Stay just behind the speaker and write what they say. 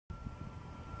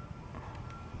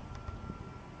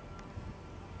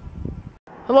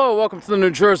Hello, welcome to the New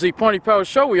Jersey Pony Power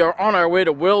Show. We are on our way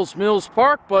to Wells Mills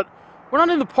Park, but we're not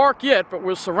in the park yet, but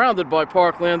we're surrounded by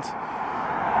parkland.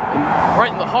 And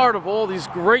right in the heart of all these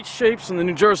great shapes in the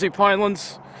New Jersey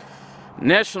Pinelands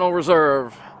National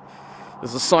Reserve.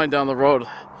 There's a sign down the road.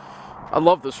 I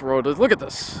love this road. Look at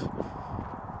this.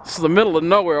 This is the middle of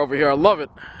nowhere over here. I love it.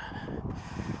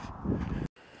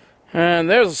 And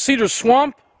there's a Cedar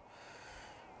Swamp.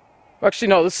 Actually,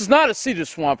 no, this is not a Cedar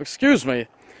Swamp. Excuse me.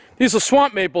 These are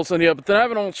swamp maples in here, but they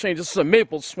haven't all changed. This is a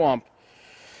maple swamp.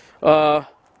 You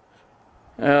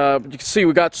can see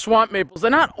we got swamp maples.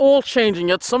 They're not all changing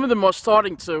yet. Some of them are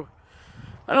starting to.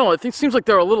 I don't know. I think it seems like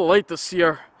they're a little late this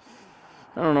year.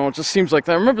 I don't know. It just seems like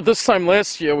that. I remember this time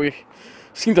last year we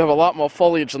seemed to have a lot more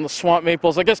foliage in the swamp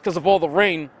maples. I guess because of all the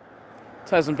rain. It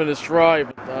hasn't been as dry.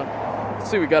 But let's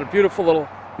see. We got a beautiful little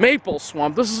maple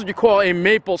swamp. This is what you call a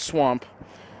maple swamp.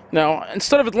 Now,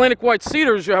 instead of Atlantic White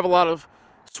Cedars, you have a lot of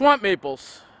swamp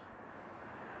maples.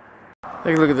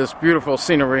 Take a look at this beautiful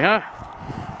scenery, huh?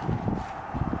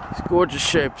 These gorgeous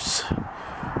shapes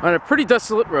on a pretty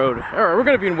desolate road. Alright, we're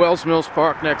going to be in Wells Mills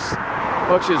Park next.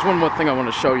 Well, actually, there's one more thing I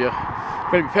want to show you.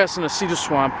 We're going to be passing a cedar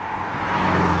swamp.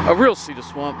 A real cedar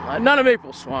swamp. Not a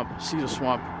maple swamp, a cedar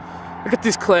swamp. Look at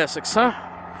these classics, huh?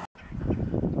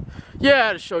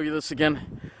 Yeah, to show you this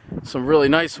again. Some really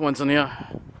nice ones in here.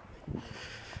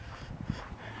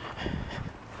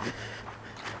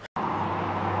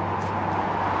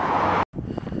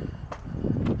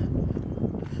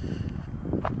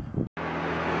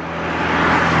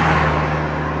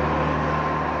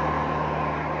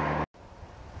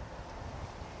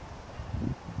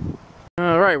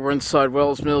 Alright, we're inside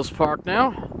Wells Mills Park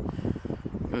now.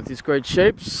 Got these great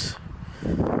shapes.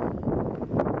 Alright,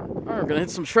 we're gonna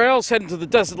hit some trails, heading to the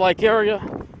desert-like area.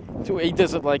 To a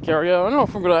desert-like area. I don't know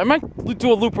if I'm gonna. I might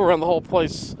do a loop around the whole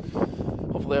place.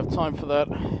 Hopefully I have time for that.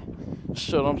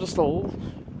 Shut up, just a little.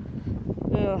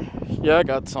 Yeah, I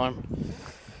got time.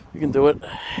 You can do it.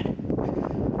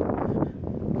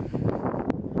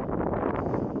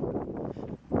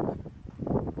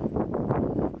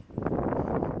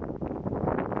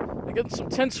 Getting some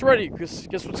tents ready, because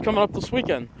guess what's coming up this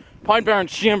weekend? Pine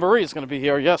Barrens Jamboree is going to be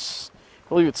here, yes. I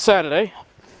believe it's Saturday.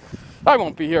 I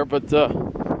won't be here, but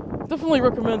definitely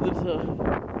recommend that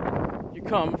you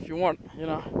come if you want, you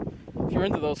know, if you're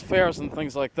into those fairs and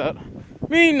things like that.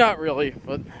 Me, not really,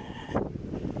 but...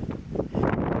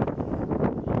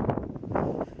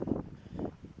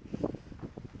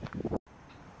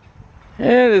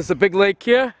 And there's a big lake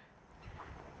here.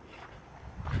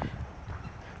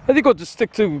 I think I'll just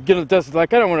stick to get a desert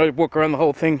lake. I don't want to walk around the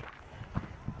whole thing.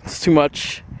 It's too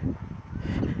much.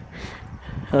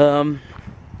 We'll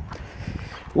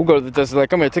go to the desert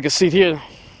lake. I'm going to take a seat here.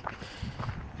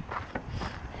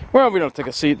 Well, we don't take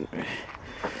a seat.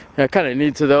 Yeah, I kind of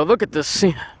need to though. Look at this.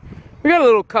 We got a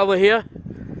little color here.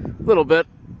 A little bit.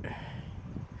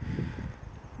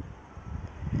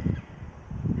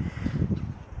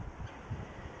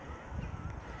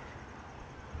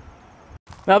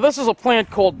 Now this is a plant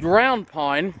called ground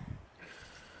pine.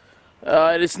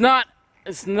 It's not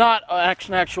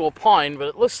an actual pine, but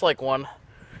it looks like one.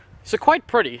 It's quite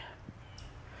pretty.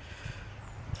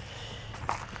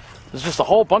 There's just a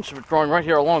whole bunch of it growing right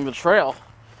here along the trail.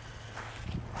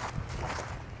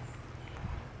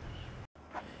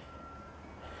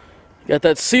 Got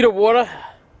that cedar water,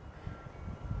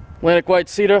 Atlantic White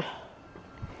Cedar.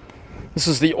 This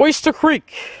is the Oyster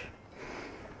Creek.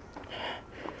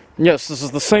 Yes, this is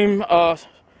the same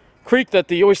creek that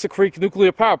the Oyster Creek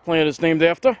nuclear power plant is named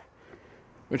after,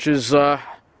 which is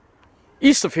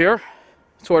east of here,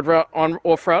 toward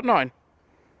off Route 9.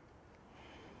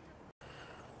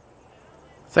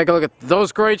 Take a look at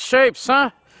those great shapes,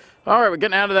 huh? All right, we're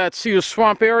getting out of that Cedar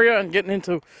Swamp area and getting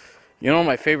into, you know,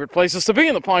 my favorite places to be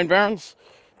in the Pine Barrens.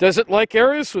 Desert-like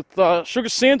areas with sugar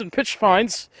sand and pitch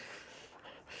pines.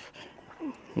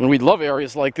 And we love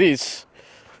areas like these.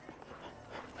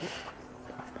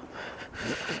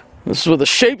 This is where the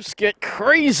shapes get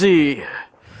crazy.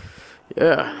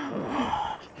 Yeah.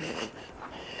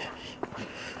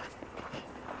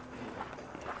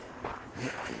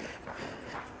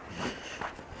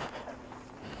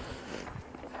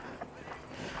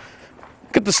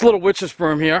 Look at this little witch's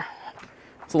broom here.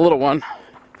 It's a little one.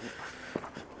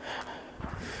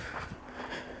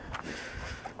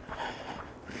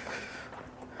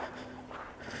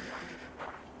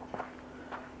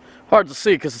 Hard to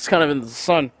see because it's kind of in the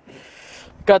sun.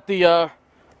 Got the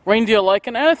reindeer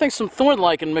lichen, and I think some thorn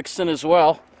lichen mixed in as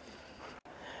well.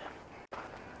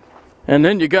 And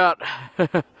then you got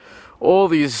all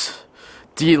these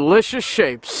delicious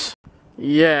shapes.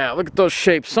 Yeah, look at those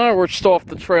shapes, huh? We're just off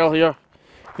the trail here.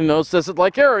 in those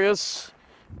desert-like areas.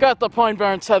 Got the pine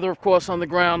barrens heather, of course, on the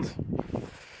ground.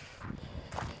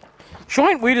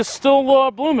 Giant weed is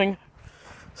still blooming.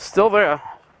 Still there.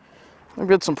 We've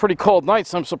had some pretty cold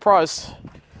nights, I'm surprised.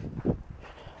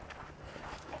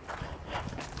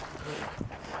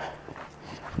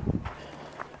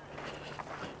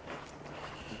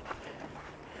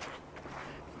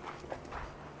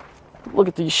 Look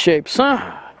at these shapes,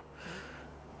 huh?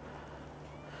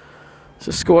 It's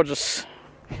just gorgeous.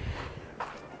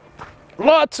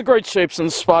 Lots of great shapes in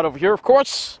the spot over here, of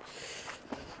course.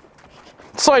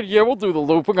 Side here, we'll do the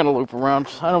loop. We're gonna loop around.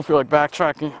 I don't feel like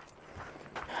backtracking.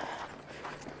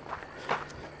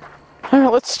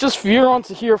 Alright, let's just veer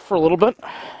onto here for a little bit.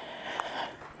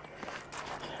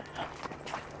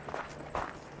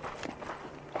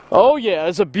 Oh yeah,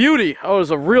 there's a beauty. Oh,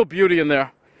 there's a real beauty in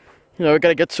there. You know, we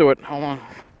gotta get to it. Hold on.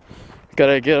 We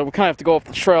kind of have to go off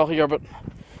the trail here, but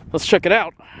let's check it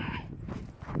out.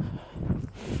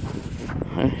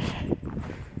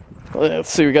 Let's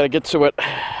see, we gotta get to it.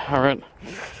 Alright.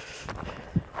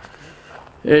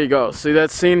 There you go. See that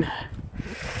scene?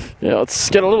 Yeah, let's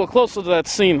get a little closer to that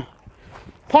scene.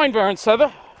 Pine barrens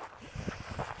heather.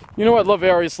 You know I love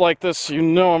areas like this. You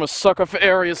know I'm a sucker for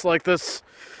areas like this.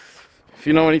 If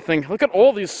you know anything. Look at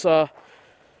all these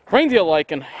reindeer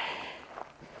lichen.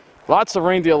 Lots of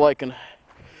reindeer lichen.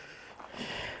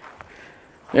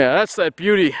 Yeah, that's that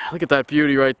beauty. Look at that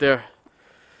beauty right there.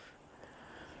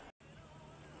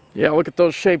 Yeah, look at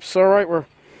those shapes. Alright, we're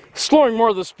exploring more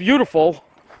of this beautiful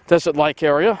desert-like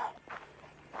area.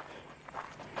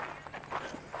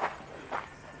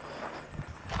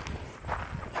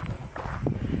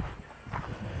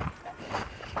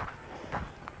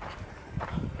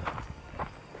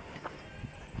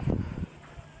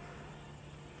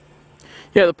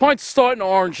 Yeah, the pine's starting to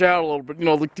orange out a little bit. You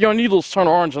know, the needles turn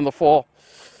orange in the fall.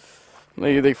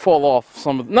 They fall off.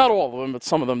 Some of, not all of them, but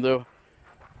some of them do.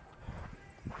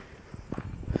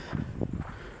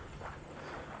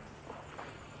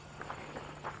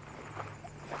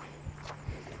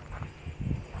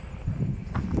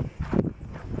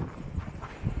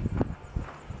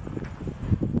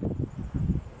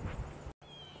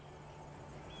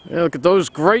 Yeah, look at those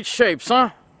great shapes, huh?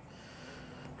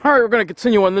 Alright, we're going to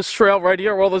continue on this trail right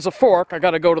here. Well, there's a fork. I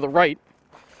got to go to the right.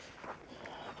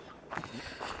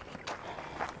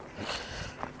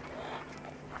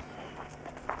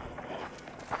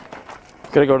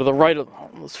 Got to go to the right of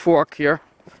this fork here.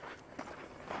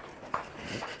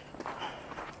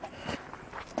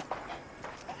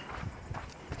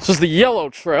 This is the yellow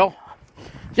trail.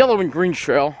 Yellow and green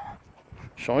trail.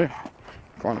 Show you.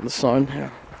 Going to the sun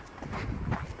here.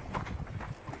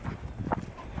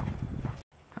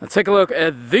 Take a look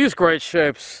at these great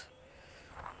shapes.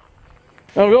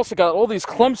 And we also got all these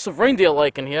clumps of reindeer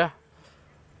lichen here.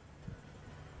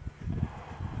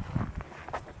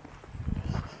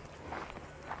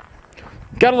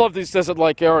 Gotta love these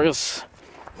desert-like areas.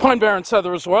 Pine barrens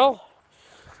heather as well.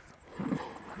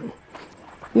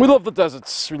 We love the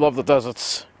deserts. We love the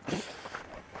deserts.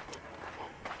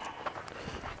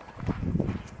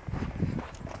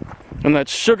 And that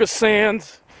sugar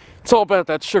sand. It's all about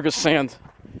that sugar sand.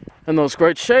 And those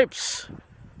great shapes.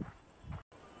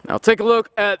 Now take a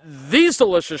look at these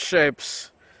delicious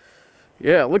shapes.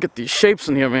 Yeah, look at these shapes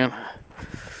in here, man.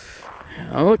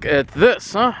 Now look at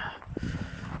this, huh?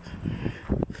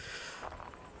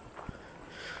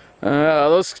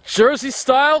 Those Jersey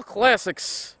style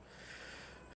classics.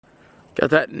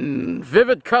 Got that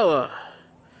vivid color.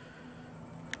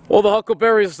 All the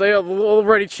huckleberries, they are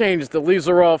already changed. The leaves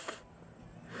are off.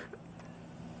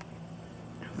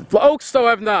 The oaks, though,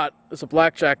 have not. There's a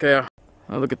blackjack there.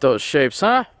 Oh, look at those shapes,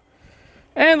 huh?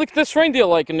 And look at this reindeer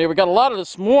lichen here. We got a lot of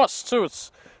this moss, too.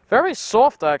 It's very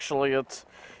soft, actually. You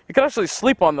could actually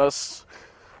sleep on this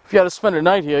if you had to spend a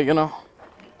night here, you know.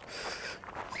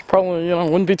 Probably, you know,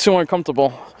 wouldn't be too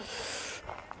uncomfortable.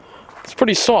 It's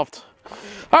pretty soft.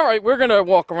 All right, we're going to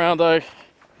walk around. I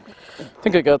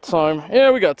think I got time.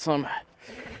 Yeah, we got some.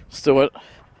 Let's do it.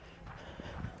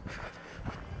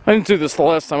 I didn't do this the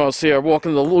last time I was here,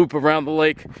 walking the loop around the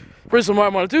lake. The reason why I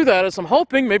want to do that is I'm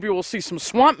hoping maybe we'll see some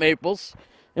swamp maples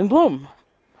in bloom.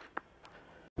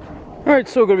 Alright,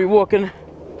 so we're going to be walking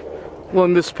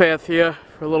along this path here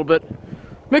for a little bit.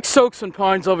 Mixed oaks and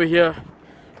pines over here.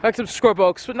 Back to scrub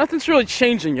oaks, but nothing's really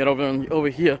changing yet over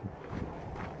here.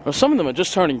 Or some of them are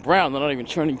just turning brown, they're not even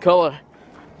turning color.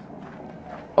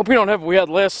 Hope we don't have what we had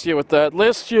last year with that.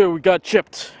 Last year we got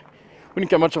chipped. We didn't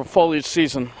get much of a foliage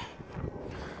season.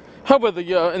 However,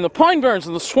 in the pine barrens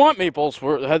and the swamp maples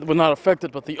were not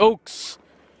affected, but the oaks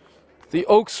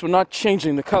were not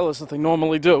changing the colors that they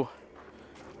normally do.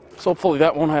 So hopefully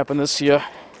that won't happen this year.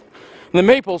 And the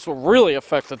maples were really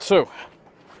affected too.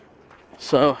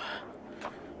 So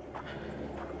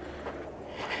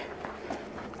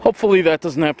hopefully that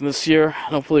doesn't happen this year.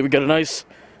 And hopefully we get a nice,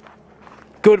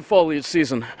 good foliage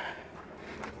season.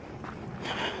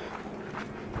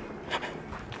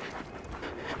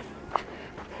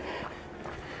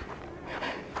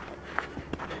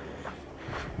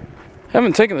 I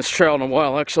haven't taken this trail in a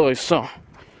while, actually, so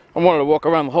I wanted to walk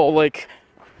around the whole lake.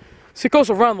 See, it goes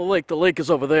around the lake. The lake is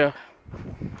over there.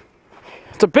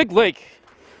 It's a big lake.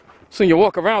 So when you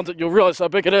walk around it, you'll realize how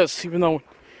big it is, even though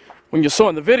when you saw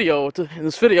in the video, in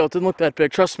this video, it didn't look that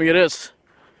big. Trust me, it is.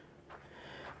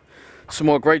 Some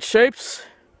more great shapes.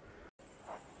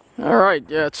 Alright,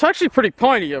 yeah, it's actually pretty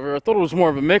piney over here. I thought it was more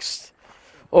of a mixed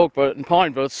oak and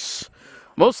pine, but it's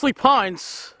mostly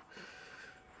pines.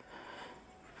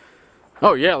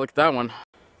 Oh yeah, look at that one.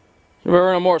 We're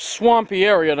in a more swampy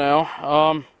area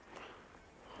now.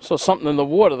 Saw something in the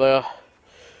water there.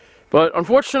 But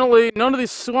unfortunately, none of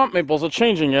these swamp maples are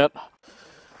changing yet.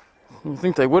 I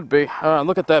think they would be.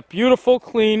 Look at that beautiful,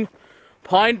 clean,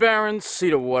 pine barren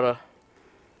cedar water.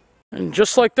 And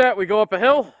just like that, we go up a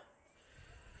hill.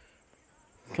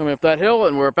 Coming up that hill,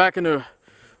 and we're back into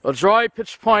a dry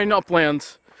pitch pine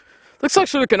upland. Looks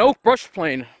actually like an oak brush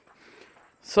plain.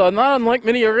 So not unlike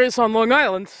many areas on Long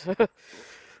Island.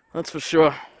 That's for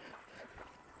sure.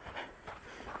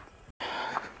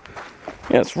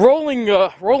 Yeah, it's rolling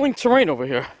terrain over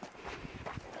here.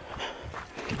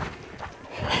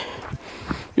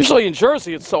 Usually in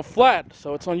Jersey it's so flat,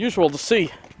 so it's unusual to see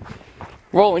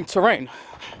rolling terrain.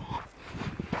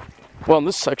 Well, in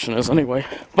this section is anyway.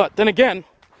 But then again,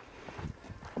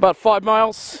 about 5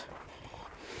 miles,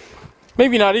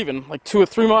 maybe not even, like 2 or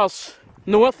 3 miles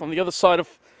north on the other side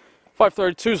of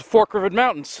 532's Forked River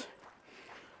Mountains.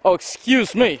 Oh,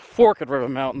 excuse me, Forked River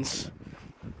Mountains.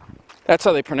 That's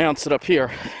how they pronounce it up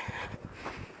here.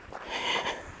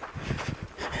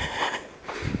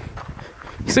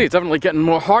 See, it's definitely getting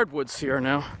more hardwoods here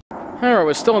now. Alright,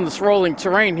 we're still in this rolling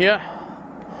terrain here.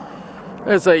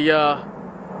 There's a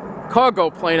cargo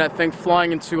plane, I think,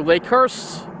 flying into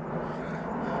Lakehurst,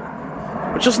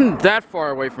 which isn't that far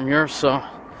away from here, so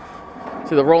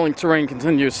see, the rolling terrain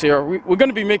continues here. We're going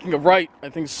to be making a right, I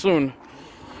think, soon,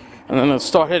 and then it'll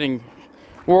start heading.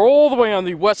 We're all the way on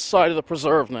the west side of the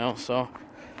preserve now, so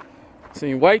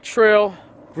see, white trail,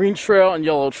 green trail, and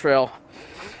yellow trail.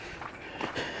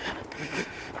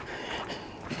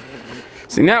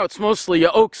 See, now it's mostly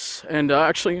oaks, and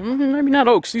actually, maybe not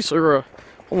oaks. These are,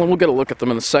 hold on, we'll get a look at them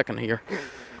in a second here.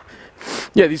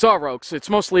 Yeah, these are oaks. It's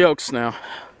mostly oaks now.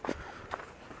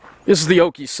 This is the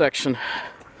oaky section.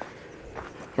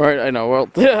 Right, I know, well,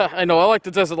 yeah, I know, I like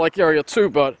the desert-like area too,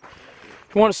 but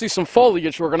if you want to see some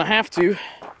foliage, we're going to have to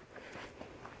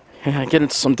get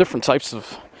into some different types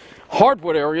of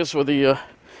hardwood areas, where the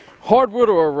hardwood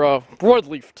or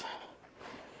broadleafed,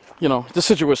 you know,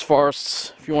 deciduous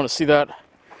forests, if you want to see that.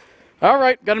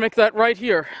 Alright, got to make that right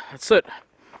here. That's it.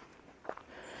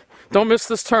 Don't miss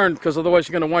this turn, because otherwise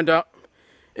you're going to wind up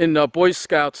in Boy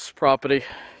Scouts property.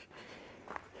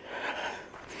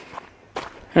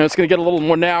 And it's going to get a little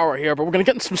more narrow here, but we're going to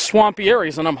get in some swampy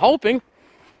areas, and I'm hoping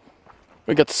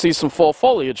we get to see some fall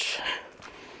foliage.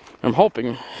 I'm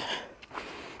hoping.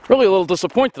 Really a little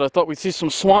disappointed. I thought we'd see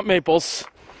some swamp maples.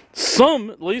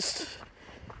 Some, at least.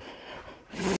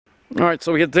 Alright,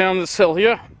 so we get down this hill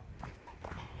here.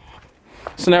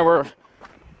 So now we're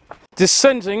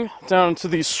descending down into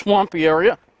the swampy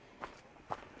area.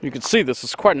 You can see this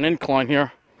is quite an incline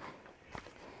here.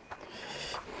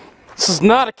 This is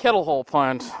not a kettle hole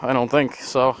pond, I don't think,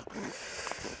 so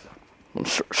I'm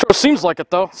sure it seems like it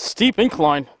though. Steep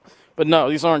incline, but no,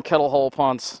 these aren't kettle hole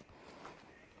ponds.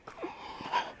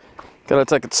 Gotta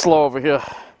take it slow over here.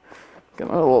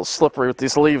 Getting a little slippery with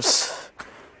these leaves.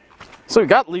 So we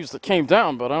got leaves that came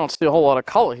down, but I don't see a whole lot of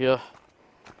color here.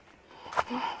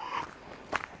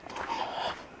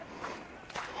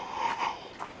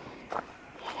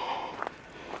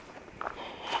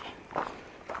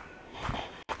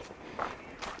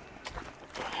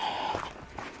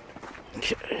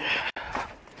 Okay.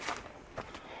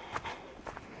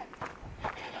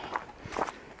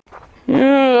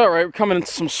 Yeah, alright, we're coming into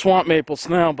some swamp maples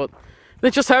now, but they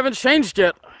just haven't changed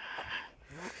yet.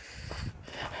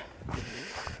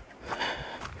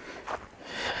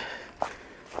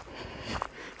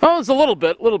 Oh, there's a little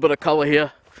bit of color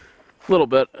here. A little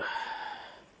bit.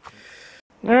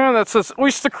 Yeah, that says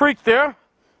Oyster Creek there.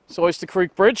 It's Oyster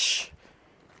Creek Bridge.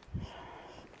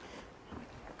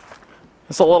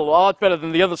 It's a lot better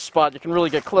than the other spot. You can really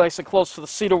get nice and close to the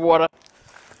cedar water.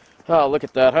 Oh, look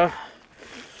at that, huh?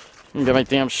 Let me get my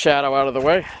damn shadow out of the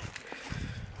way.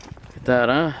 Look at that,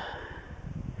 huh?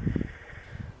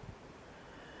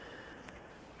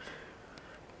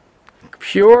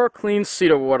 Pure, clean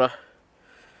cedar water.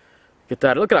 Get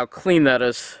that. Look at how clean that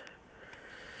is.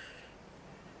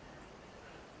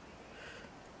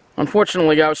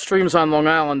 Unfortunately, our streams on Long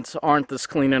Island aren't this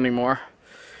clean anymore.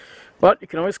 But you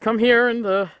can always come here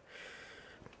and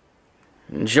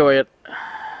enjoy it.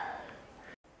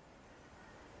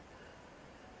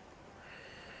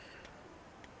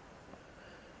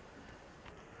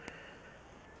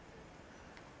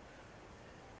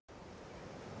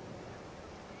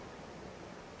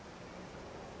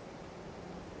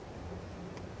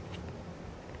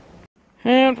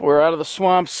 And we're out of the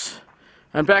swamps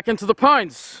and back into the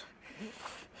pines.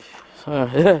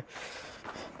 We're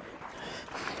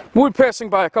passing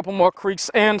by a couple more creeks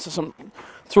and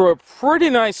through a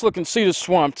pretty nice looking cedar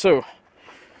swamp too.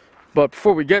 But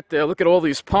before we get there, look at all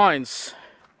these pines.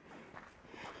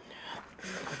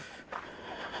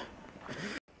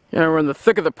 Yeah, we're in the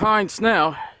thick of the pines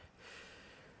now.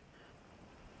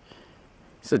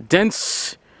 It's a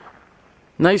dense,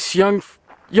 nice young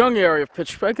area of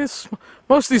pitch. I guess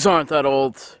most of these aren't that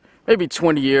old. Maybe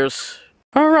 20 years.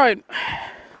 Alright.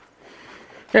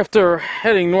 After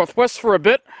heading northwest for a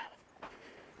bit,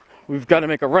 we've got to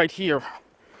make a right here.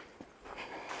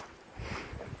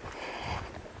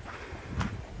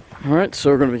 Alright,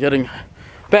 so we're going to be heading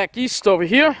back east over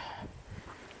here.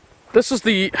 This is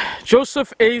the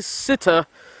Joseph A. Sitta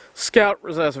Scout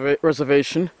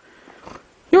Reservation.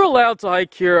 You're allowed to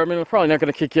hike here. I mean, I'm probably not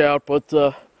going to kick you out, but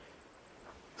there's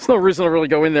no reason to really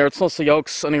go in there. It's mostly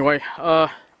oaks anyway.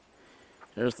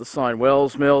 There's the sign,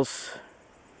 Wells Mills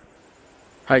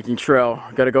Hiking Trail.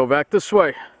 Got to go back this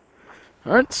way.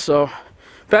 Alright, so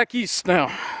back east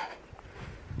now.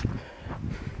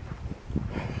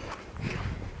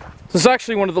 This is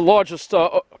actually one of the largest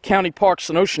county parks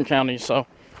in Ocean County, so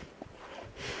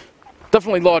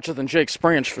definitely larger than Jake's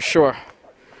Branch for sure.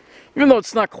 Even though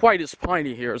it's not quite as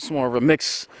piney here, it's more of a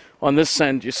mix. On this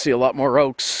end, you see a lot more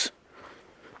oaks,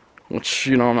 which,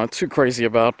 you know, I'm not too crazy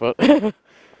about, but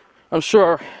I'm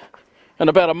sure in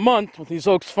about a month, when these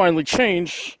oaks finally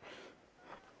change,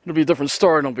 it'll be a different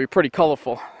story and it'll be pretty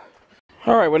colorful.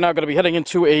 Alright, we're now going to be heading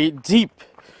into a deep,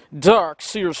 dark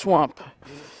cedar swamp.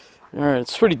 Alright,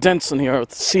 it's pretty dense in here with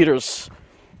the cedars.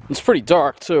 It's pretty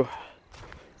dark, too.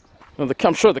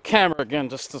 I'm sure the camera, again,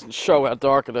 just doesn't show how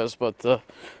dark it is, but,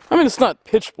 I mean, it's not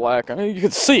pitch black. I mean, you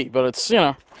can see, but it's, you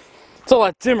know, it's a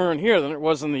lot dimmer in here than it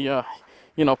was in the,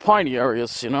 you know, piney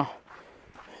areas, you know.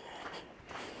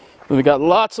 And we got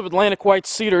lots of Atlantic White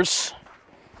Cedars.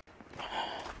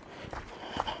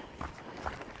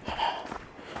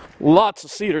 Lots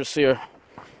of cedars here.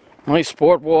 Nice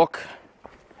boardwalk.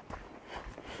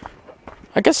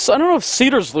 I guess, I don't know if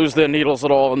cedars lose their needles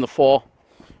at all in the fall.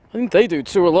 I think they do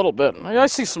too, a little bit. I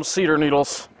see some cedar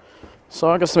needles, so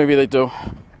I guess maybe they do.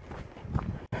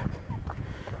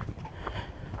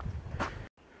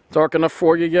 Dark enough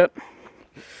for you yet?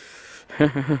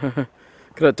 Look at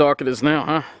how dark it is now,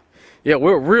 huh? Yeah,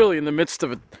 we're really in the midst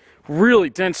of a really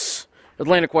dense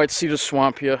Atlantic White Cedar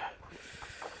swamp here.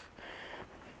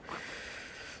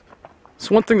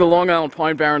 It's one thing the Long Island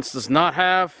Pine Barrens does not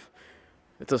have.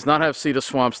 It does not have cedar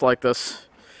swamps like this.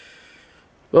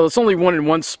 Well, it's only one in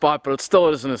one spot, but it still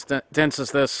isn't as dense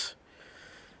as this.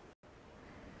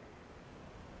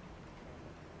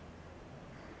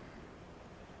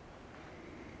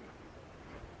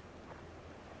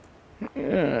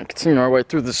 Yeah, continuing our way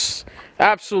through this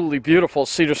absolutely beautiful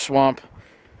cedar swamp.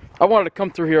 I wanted to come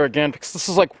through here again because this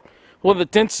is like one of the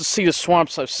densest cedar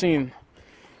swamps I've seen.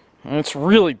 And it's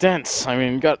really dense. I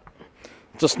mean, you got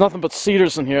just nothing but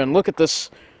cedars in here. And look at this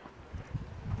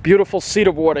beautiful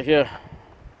cedar water here.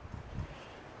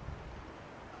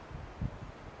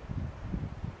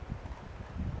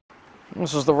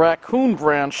 This is the Raccoon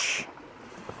branch.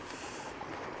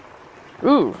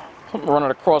 Ooh, something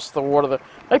running across the water there.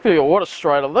 Might be a water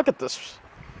strider. Look at this.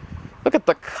 Look at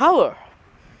the color.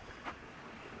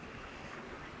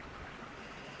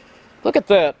 Look at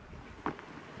that.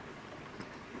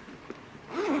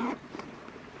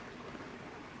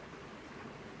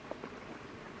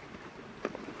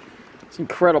 It's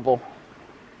incredible.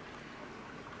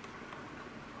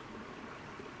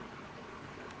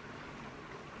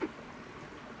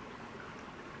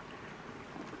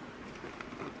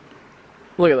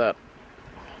 Look at that.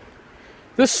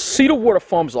 This cedar water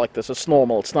foams like this. It's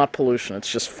normal. It's not pollution. It's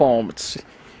just foam.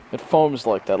 It foams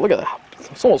like that. Look at that.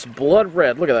 It's almost blood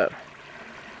red. Look at that.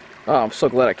 Oh, I'm so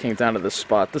glad I came down to this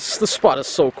spot. This spot is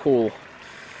so cool.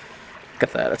 Look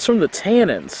at that. It's from the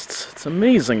tannins. It's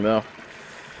amazing, though.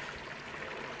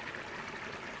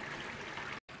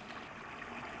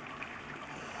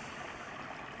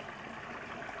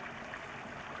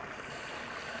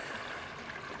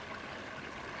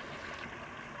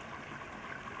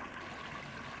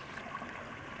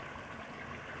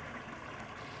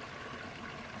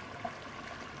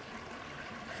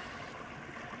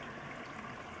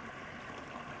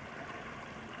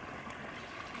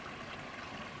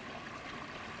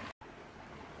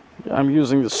 I'm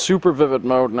using the super vivid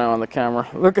mode now on the camera.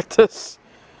 Look at this.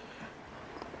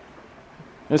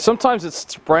 And sometimes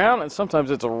it's brown and sometimes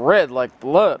it's red like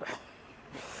blood.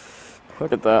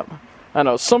 Look at that. I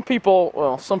know some people,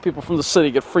 well, some people from the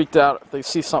city get freaked out if they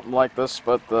see something like this,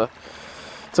 but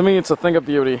to me it's a thing of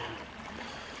beauty.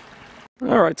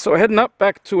 Alright, so heading up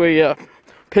back to a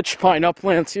pitch pine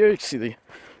uplands here. You can see the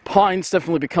pines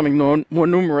definitely becoming more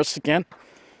numerous again.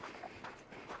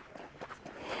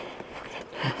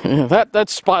 Yeah, that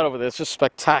spot over there is just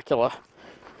spectacular.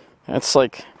 It's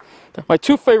like my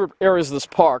two favorite areas of this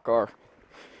park are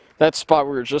that spot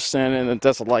we were just in and the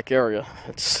desert-like area.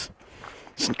 It's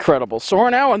incredible. So we're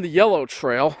now on the yellow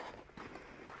trail.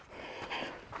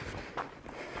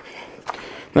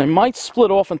 They might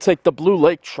split off and take the Blue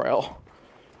Lake Trail.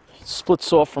 It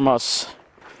splits off from us.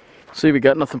 See, we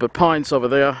got nothing but pines over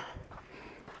there.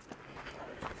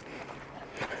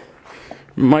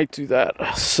 Might do that.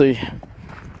 Let's see.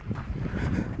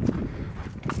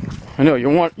 I know you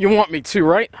want me to,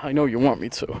 right? I know you want me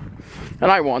to. And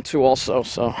I want to also,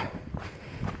 so.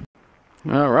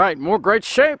 Alright, more great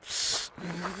shapes.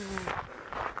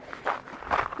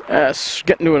 Yes,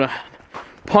 getting to a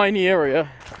piney area.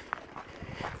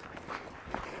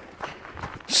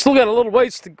 Still got a little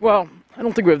ways to, well, I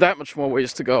don't think we have that much more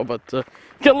ways to go, but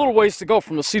get a little ways to go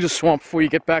from the Cedar Swamp before you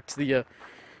get back to the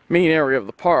main area of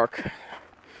the park.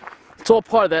 It's all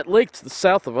part of that lake to the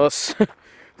south of us.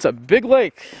 It's a big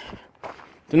lake.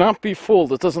 Do not be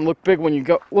fooled. It doesn't look big when you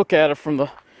go look at it from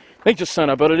the nature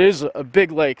center, but it is a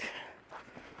big lake.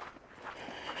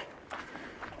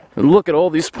 And look at all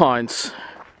these pines.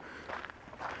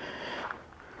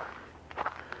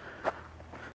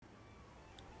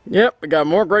 Yep, we got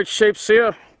more great shapes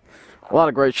here. A lot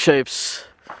of great shapes.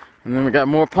 And then we got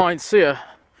more pines here.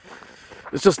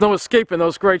 There's just no escaping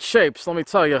those great shapes, let me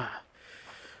tell you.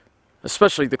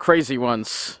 Especially the crazy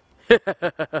ones.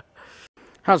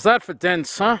 How's that for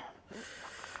dense, huh?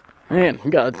 Man,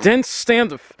 we got a dense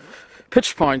stand of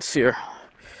pitch pines here.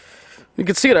 You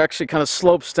can see it actually kind of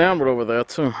slopes downward over there,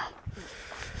 too.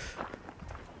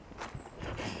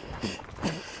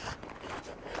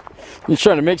 I'm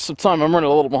trying to make some time. I'm running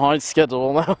a little behind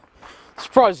schedule now.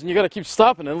 Surprising, you got to keep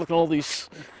stopping and looking at all these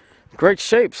great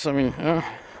shapes. I mean,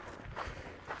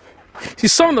 see,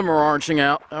 some of them are oranging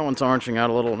out. That one's oranging out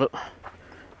a little bit.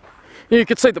 You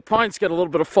could say the pines get a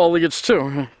little bit of foliage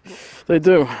too. They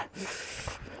do.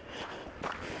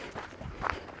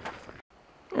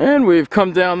 And we've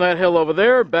come down that hill over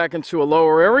there, back into a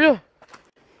lower area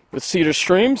with cedar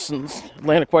streams and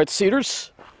Atlantic White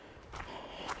Cedars.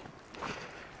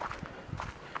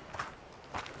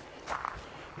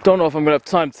 Don't know if I'm going to have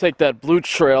time to take that blue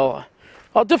trail.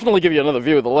 I'll definitely give you another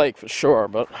view of the lake for sure,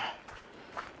 but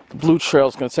the blue trail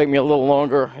is going to take me a little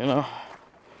longer, you know.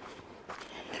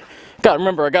 Gotta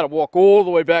remember, I gotta walk all the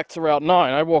way back to Route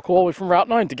 9. I walk all the way from Route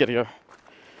 9 to get here.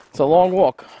 It's a long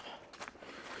walk.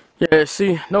 Yeah,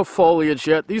 see, no foliage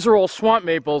yet. These are all swamp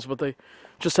maples, but they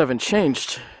just haven't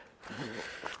changed.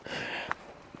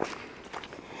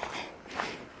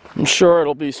 I'm sure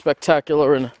it'll be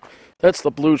spectacular, and that's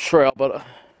the blue trail, but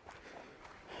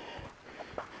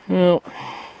well,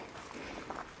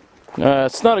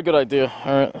 it's not a good idea.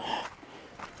 All right.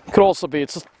 Could also be,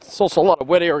 it's also a lot of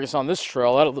wet areas on this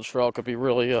trail. That other trail could be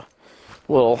really a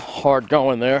little hard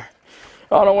going there.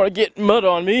 I don't want to get mud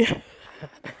on me.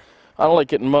 I don't like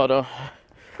getting mud on.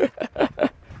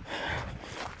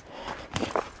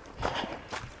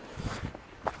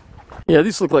 Yeah,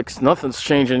 these look like nothing's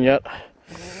changing yet.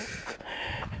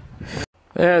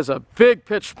 There's a big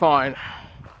pitch pine.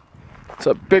 It's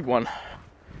a big one.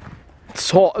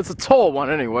 It's a tall one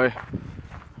anyway.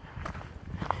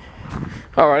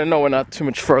 Alright, I know we're not too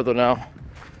much further now.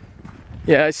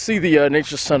 Yeah, I see the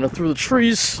nature center through the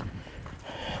trees.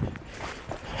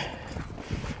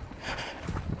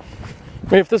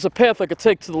 I mean, if there's a path I could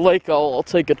take to the lake, I'll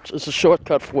take it as a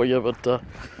shortcut for you, but I'm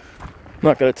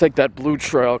not going to take that blue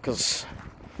trail, because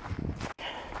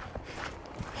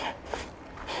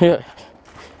yeah,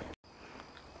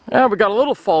 we got a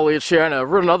little foliage here, and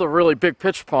another really big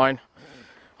pitch pine.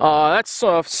 That's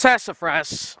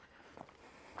sassafras.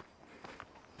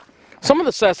 Some of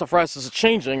the sassafras are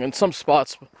changing in some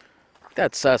spots.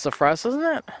 That's sassafras, isn't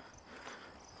it?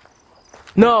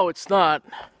 No, it's not.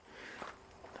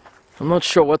 I'm not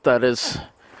sure what that is.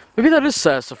 Maybe that is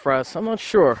sassafras. I'm not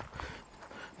sure.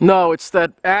 No, it's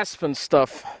that aspen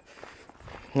stuff.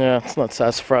 Yeah, it's not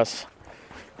sassafras.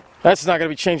 That's not going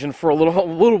to be changing for a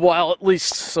little while at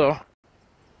least. So,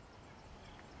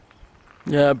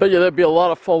 yeah, I bet you there'd be a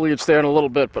lot of foliage there in a little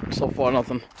bit, but so far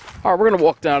nothing. All right, we're going to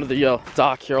walk down to the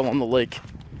dock here along the lake.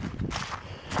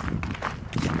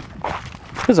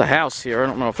 There's a house here. I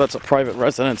don't know if that's a private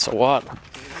residence or what.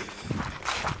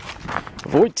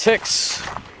 Avoid ticks.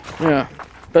 Yeah.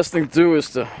 Best thing to do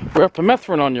is to wear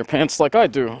permethrin on your pants like I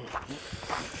do.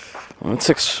 Well,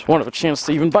 ticks won't have a chance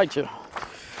to even bite you.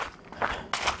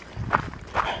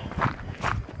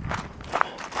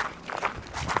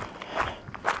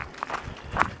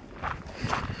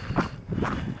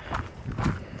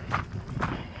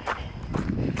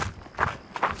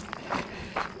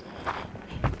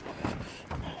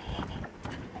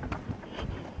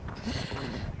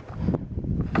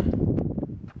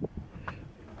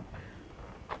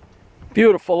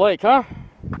 Beautiful lake, huh?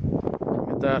 Look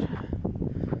at that.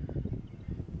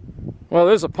 Well,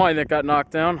 there's a pine that got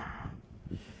knocked down.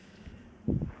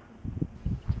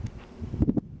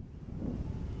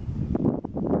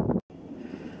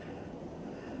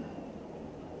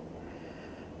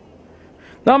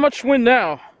 Not much wind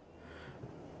now.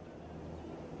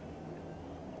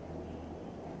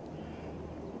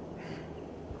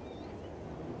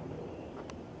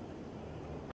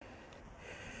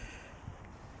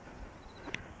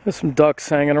 There's some ducks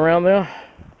hanging around there.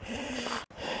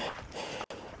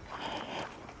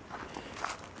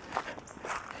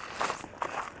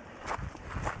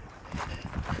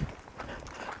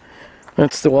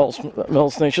 That's the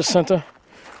Wells Nature Center.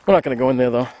 We're not going to go in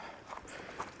there though.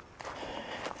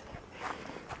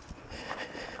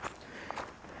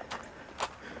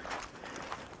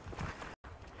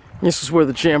 This is where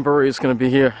the jamboree is going to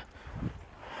be here.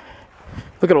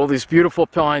 Look at all these beautiful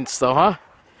pines though, huh?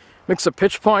 Mix of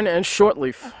pitch pine and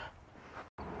shortleaf.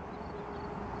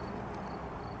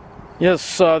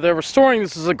 Yes, they're restoring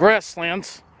this as a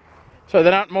grassland. So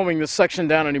they're not mowing this section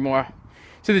down anymore.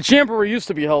 See, the jamboree used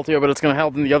to be held here, but it's going to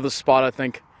held in the other spot, I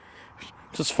think.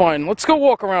 Which is fine. Let's go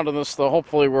walk around in this, though.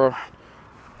 Hopefully we're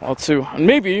out to. And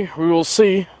maybe we will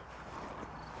see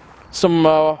some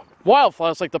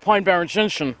wildflowers like the pine barren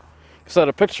gentian. Because I had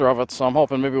a picture of it, so I'm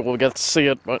hoping maybe we'll get to see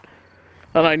it.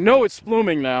 And I know it's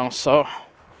blooming now, so...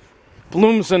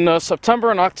 Blooms in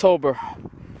September and October.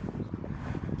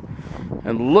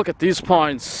 And look at these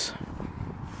pines.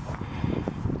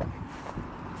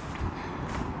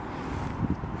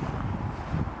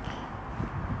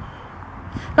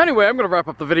 Anyway, I'm going to wrap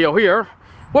up the video here.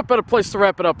 What better place to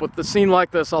wrap it up with the scene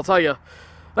like this, I'll tell you.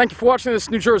 Thank you for watching this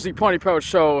New Jersey Pony Power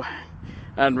Show.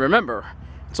 And remember,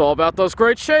 it's all about those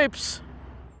great shapes.